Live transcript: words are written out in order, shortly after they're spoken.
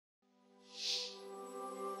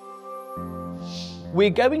We're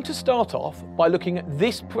going to start off by looking at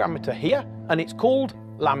this parameter here, and it's called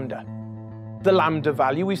Lambda. The Lambda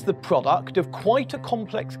value is the product of quite a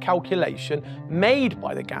complex calculation made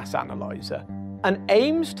by the gas analyzer and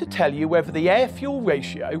aims to tell you whether the air-fuel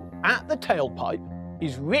ratio at the tailpipe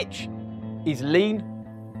is rich, is lean,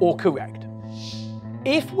 or correct.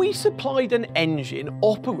 If we supplied an engine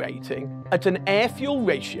operating at an air-fuel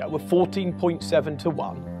ratio of 14.7 to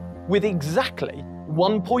 1 with exactly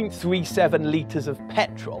 1.37 litres of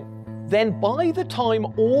petrol, then by the time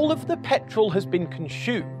all of the petrol has been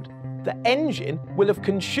consumed, the engine will have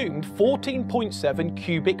consumed 14.7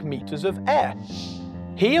 cubic metres of air.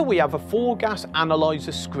 Here we have a 4-gas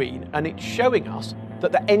analyzer screen, and it's showing us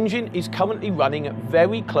that the engine is currently running at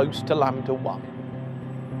very close to Lambda 1.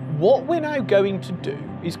 What we're now going to do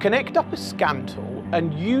is connect up a scan tool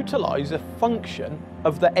and utilise a function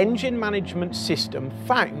of the engine management system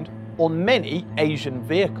found on many Asian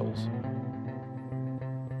vehicles.